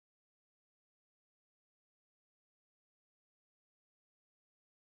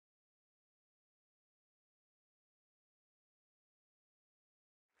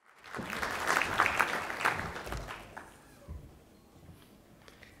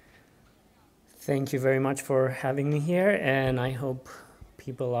Thank you very much for having me here, and I hope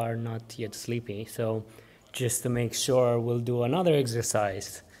people are not yet sleepy. So just to make sure, we'll do another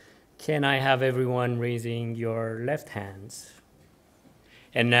exercise. Can I have everyone raising your left hands?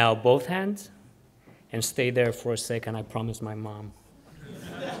 And now both hands, and stay there for a second, I promise my mom.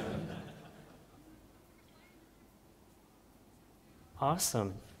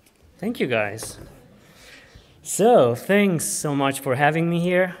 Awesome. Thank you, guys. So, thanks so much for having me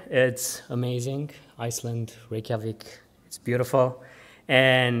here. It's amazing. Iceland, Reykjavik, it's beautiful.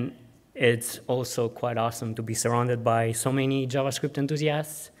 And it's also quite awesome to be surrounded by so many JavaScript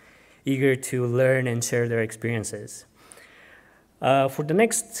enthusiasts eager to learn and share their experiences. For the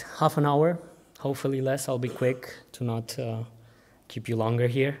next half an hour, hopefully less, I'll be quick to not keep you longer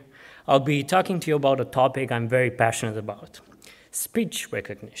here. I'll be talking to you about a topic I'm very passionate about, speech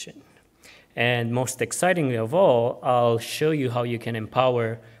recognition. And most excitingly of all, I'll show you how you can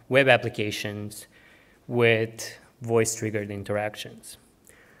empower web applications with voice-triggered interactions.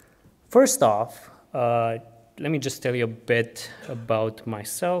 First off, let me just tell you a bit about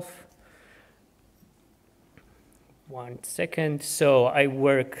myself. 1 second. So I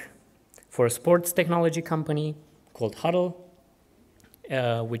work for a sports technology company called Huddle,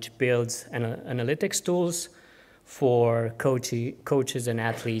 which builds analytics tools for coaches and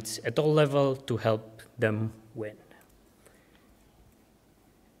athletes at all levels to help them win.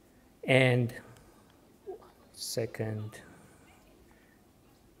 And second,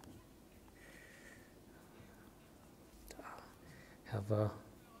 have a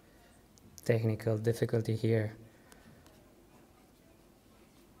technical difficulty here.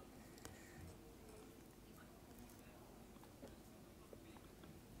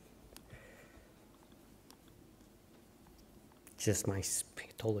 Just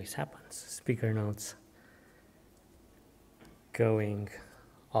it always happens. Speaker notes going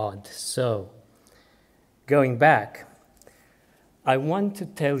odd. So, going back, I want to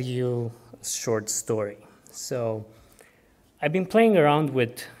tell you a short story. So, I've been playing around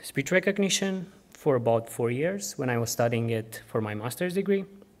with speech recognition for about 4 years when I was studying it for my master's degree.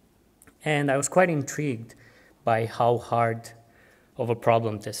 And I was quite intrigued by how hard of a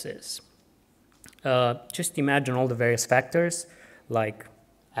problem this is. Just imagine all the various factors like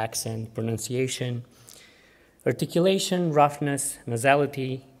accent, pronunciation, articulation, roughness,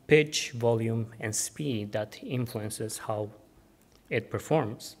 nasality, pitch, volume, and speed that influences how it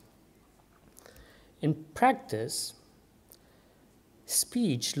performs. In practice,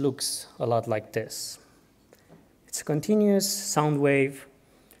 speech looks a lot like this. It's a continuous sound wave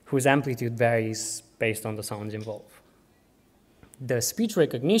whose amplitude varies based on the sounds involved. The speech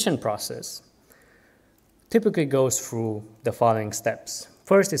recognition process typically goes through the following steps.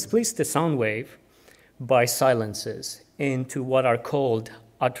 First, it splits the sound wave by silences into what are called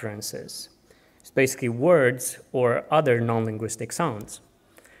utterances. It's basically words or other non-linguistic sounds.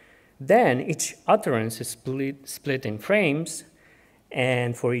 Then each utterance is split in frames,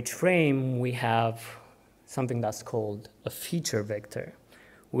 and for each frame we have something that's called a feature vector,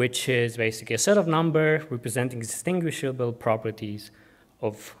 which is basically a set of numbers representing distinguishable properties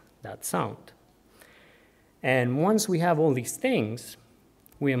of that sound. And once we have all these things,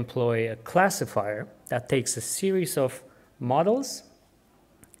 we employ a classifier that takes a series of models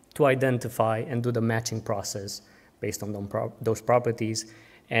to identify and do the matching process based on those properties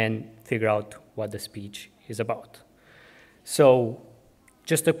and figure out what the speech is about. So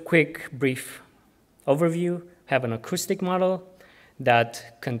just a quick, brief overview. Have an acoustic model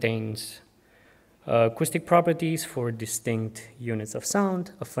that contains acoustic properties for distinct units of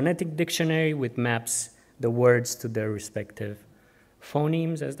sound, a phonetic dictionary which maps the words to their respective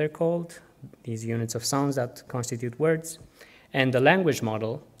phonemes, as they're called, these units of sounds that constitute words, and the language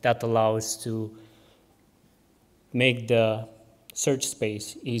model that allows to make the search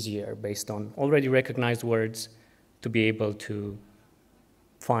space easier based on already recognized words to be able to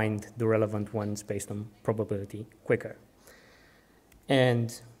find the relevant ones based on probability quicker.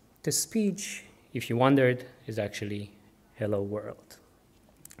 And the speech, if you wondered, is actually hello world.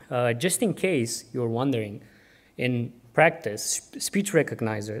 Just in case you're wondering, in practice, speech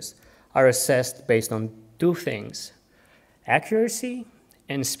recognizers are assessed based on two things, accuracy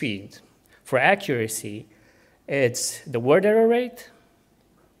and speed. For accuracy, it's the word error rate,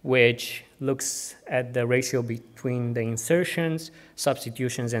 which looks at the ratio between the insertions,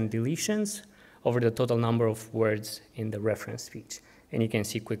 substitutions, and deletions over the total number of words in the reference speech. And you can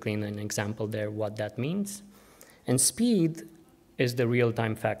see quickly in an example there what that means. And speed is the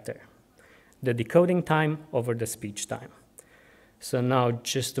real-time factor, the decoding time over the speech time. So now,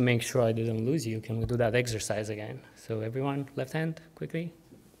 just to make sure I didn't lose you, can we do that exercise again? So everyone, left hand, quickly,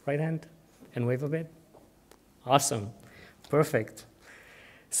 right hand, and wave a bit? Awesome. Perfect.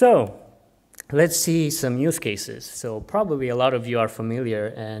 So let's see some use cases. So probably a lot of you are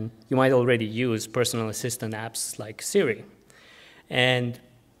familiar, and you might already use personal assistant apps like Siri. And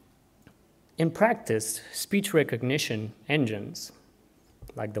in practice, speech recognition engines,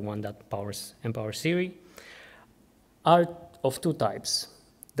 like the one that empowers Siri, are of two types.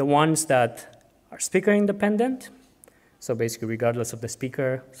 The ones that are speaker independent, so basically regardless of the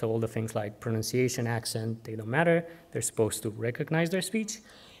speaker, so all the things like pronunciation, accent, they don't matter. They're supposed to recognize their speech.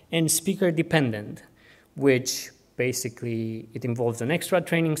 And speaker dependent, which basically it involves an extra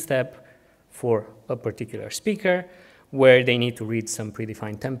training step for a particular speaker where they need to read some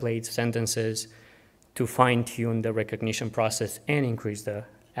predefined templates, sentences, to fine-tune the recognition process and increase the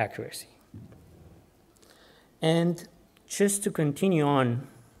accuracy. And just to continue on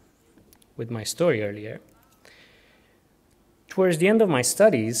with my story earlier, towards the end of my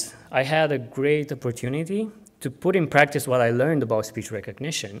studies, I had a great opportunity to put in practice what I learned about speech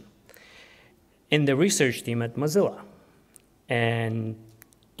recognition in the research team at Mozilla. And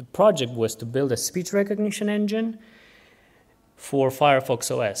the project was to build a speech recognition engine for Firefox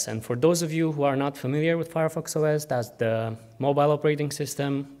OS. And for those of you who are not familiar with Firefox OS, that's the mobile operating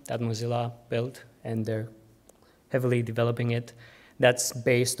system that Mozilla built, and they're heavily developing it. That's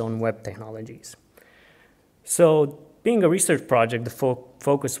based on web technologies. So being a research project, the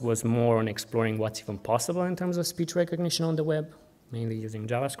focus was more on exploring what's even possible in terms of speech recognition on the web, mainly using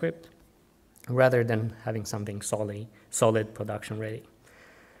JavaScript, rather than having something solid production ready.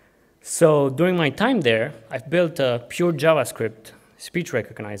 So during my time there, I've built a pure JavaScript speech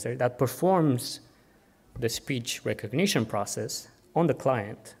recognizer that performs the speech recognition process on the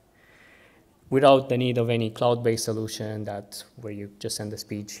client without the need of any cloud-based solution where you just send the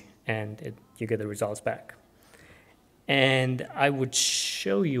speech and you get the results back. And I would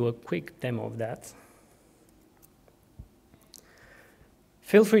show you a quick demo of that.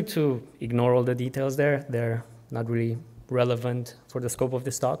 Feel free to ignore all the details there. They're not really relevant for the scope of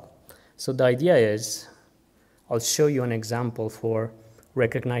this talk. So the idea is, I'll show you an example for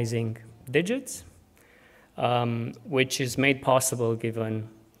recognizing digits, which is made possible given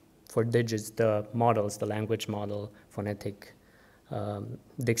for digits, the models, the language model, phonetic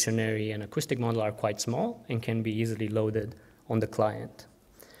dictionary, and acoustic model are quite small and can be easily loaded on the client.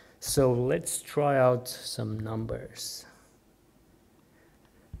 So let's try out some numbers.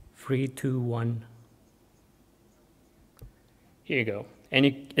 3, 2, 1. Here you go.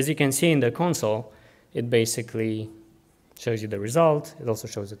 And as you can see in the console, it basically shows you the result. It also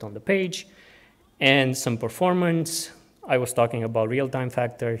shows it on the page. And some performance. I was talking about real-time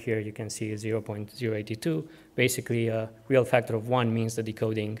factor. Here you can see 0.082. Basically, a real factor of 1 means the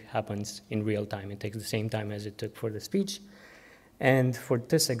decoding happens in real time. It takes the same time as it took for the speech. And for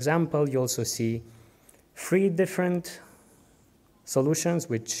this example, you also see 3 different solutions,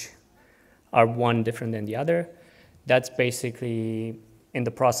 which are one different than the other. That's basically in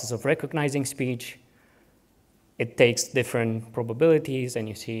the process of recognizing speech. It takes different probabilities, and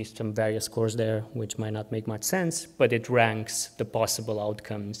you see some various scores there, which might not make much sense, but it ranks the possible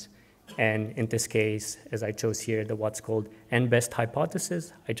outcomes. And in this case, as I chose here, what's called N best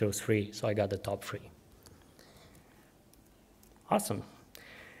hypothesis, I chose 3, so I got the top 3. Awesome.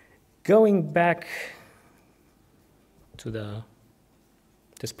 Going back to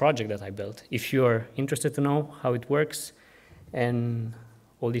this project that I built, if you're interested to know how it works and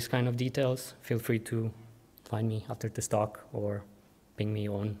all these kind of details, feel free to find me after this talk or ping me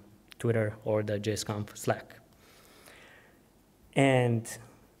on Twitter or the JSConf Slack. And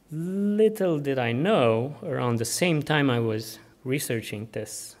little did I know, around the same time I was researching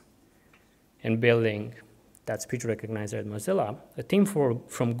this and building that speech recognizer at Mozilla, a team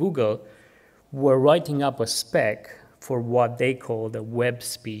from Google were writing up a spec for what they call the web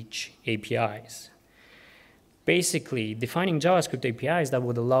speech APIs. Basically, defining JavaScript APIs that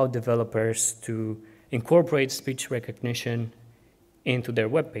would allow developers to incorporate speech recognition into their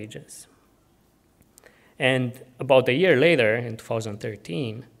web pages. And about a year later, in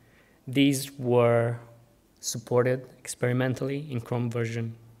 2013, these were supported experimentally in Chrome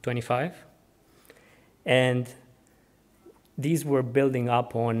version 25. And these were building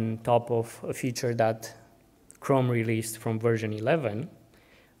up on top of a feature that Chrome released from version 11,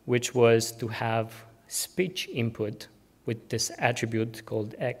 which was to have speech input with this attribute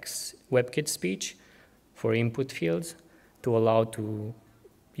called X WebKit speech for input fields to allow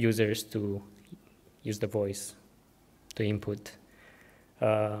users to use the voice to input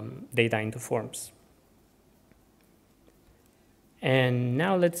data into forms. And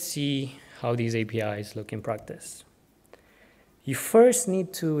now let's see how these APIs look in practice. You first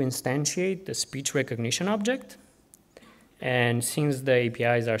need to instantiate the speech recognition object. And since the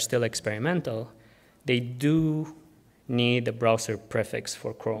APIs are still experimental, they do need a browser prefix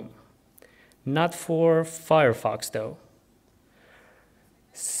for Chrome. Not for Firefox, though.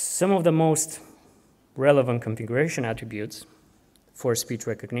 Some of the most relevant configuration attributes for speech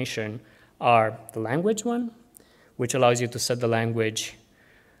recognition are the language one, which allows you to set the language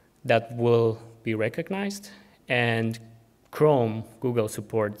that will be recognized. And Chrome, Google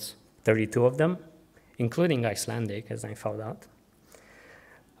supports 32 of them, including Icelandic, as I found out.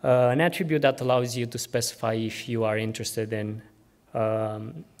 An attribute that allows you to specify if you are interested in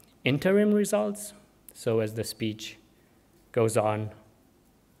interim results. So as the speech goes on,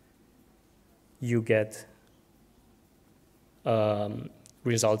 you get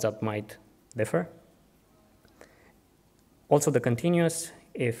results that might differ. Also the continuous,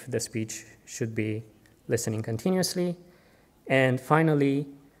 if the speech should be listening continuously. And finally,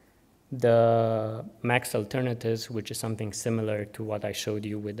 the max alternatives, which is something similar to what I showed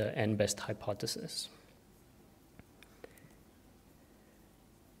you with the n-best hypothesis.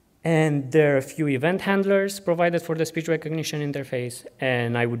 And there are a few event handlers provided for the speech recognition interface,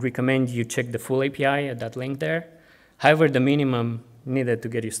 and I would recommend you check the full API at that link there. However, the minimum needed to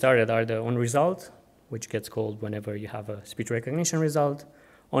get you started are the onResult, which gets called whenever you have a speech recognition result,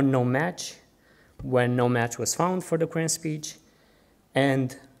 onNoMatch, when no match was found for the current speech,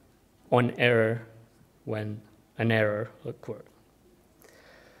 and onError, when an error occurred.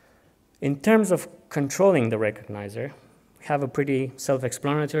 In terms of controlling the recognizer, we have a pretty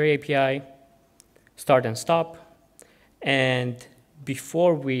self-explanatory API, start and stop. And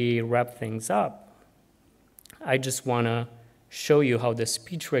before we wrap things up, I just want to show you how the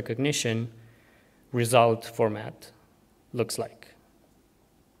speech recognition result format looks like.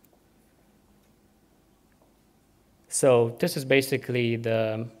 So this is basically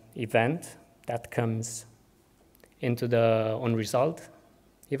the event that comes into the onResult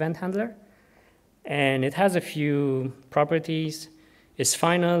event handler. And it has a few properties. It's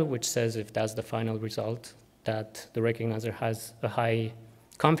final, which says if that's the final result that the recognizer has a high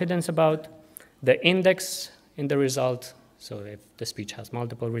confidence about. The index in the result, so if the speech has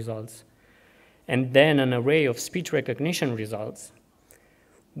multiple results. And then an array of speech recognition results,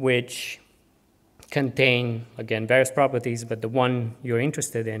 which contain, again, various properties, but the one you're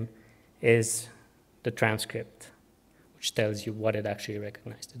interested in is the transcript, which tells you what it actually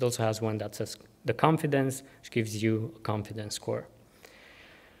recognized. It also has one that says the confidence, which gives you a confidence score.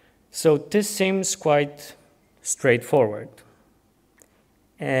 So this seems quite straightforward.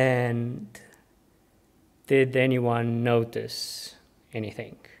 And did anyone notice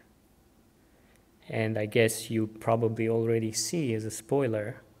anything? And I guess you probably already see as a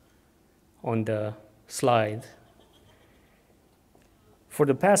spoiler on the slide. For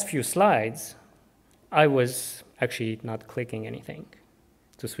the past few slides, I was actually not clicking anything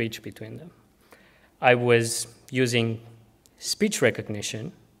to switch between them. I was using speech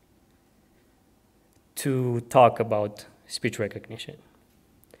recognition to talk about speech recognition.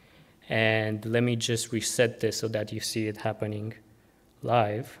 And let me just reset this so that you see it happening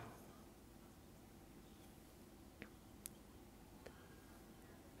live.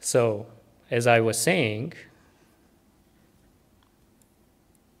 So, as I was saying,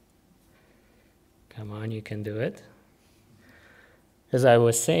 come on, you can do it. As I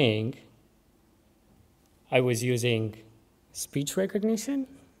was saying, I was using speech recognition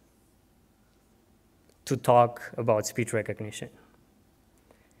to talk about speech recognition.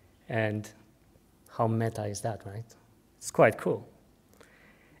 And how meta is that, right? It's quite cool.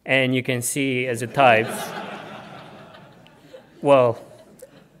 And you can see as it types, well,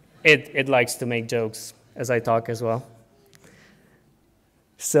 it likes to make jokes as I talk as well.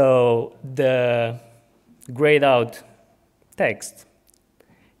 So the grayed out text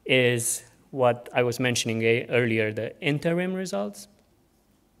is what I was mentioning earlier, the interim results.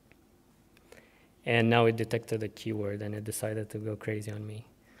 And now it detected a keyword and it decided to go crazy on me.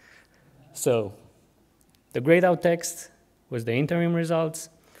 So the grayed out text was the interim results,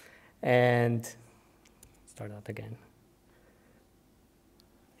 and start out again.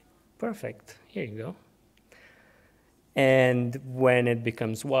 Perfect, here you go. And when it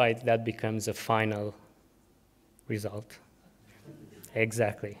becomes white, that becomes a final result.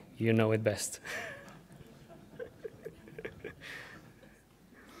 Exactly, you know it best.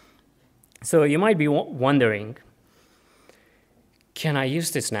 So you might be wondering, can I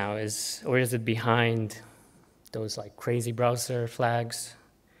use this now, or is it behind those like crazy browser flags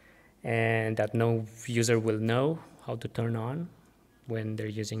and that no user will know how to turn on when they're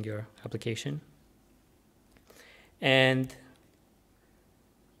using your application? And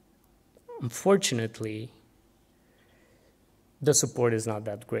Unfortunately, the support is not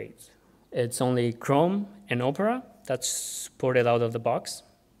that great. It's only Chrome and Opera that's supported out of the box,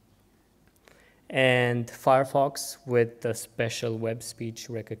 and Firefox with the special web speech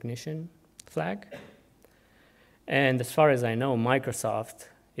recognition flag. And as far as I know, Microsoft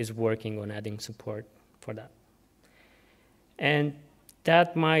is working on adding support for that. And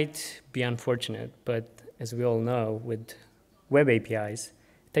that might be unfortunate, but as we all know, with web APIs,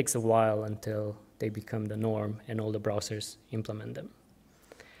 it takes a while until they become the norm and all the browsers implement them.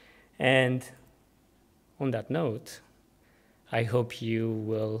 And on that note, I hope you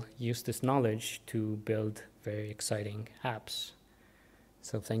will use this knowledge to build very exciting apps.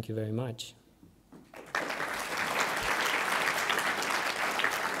 So thank you very much.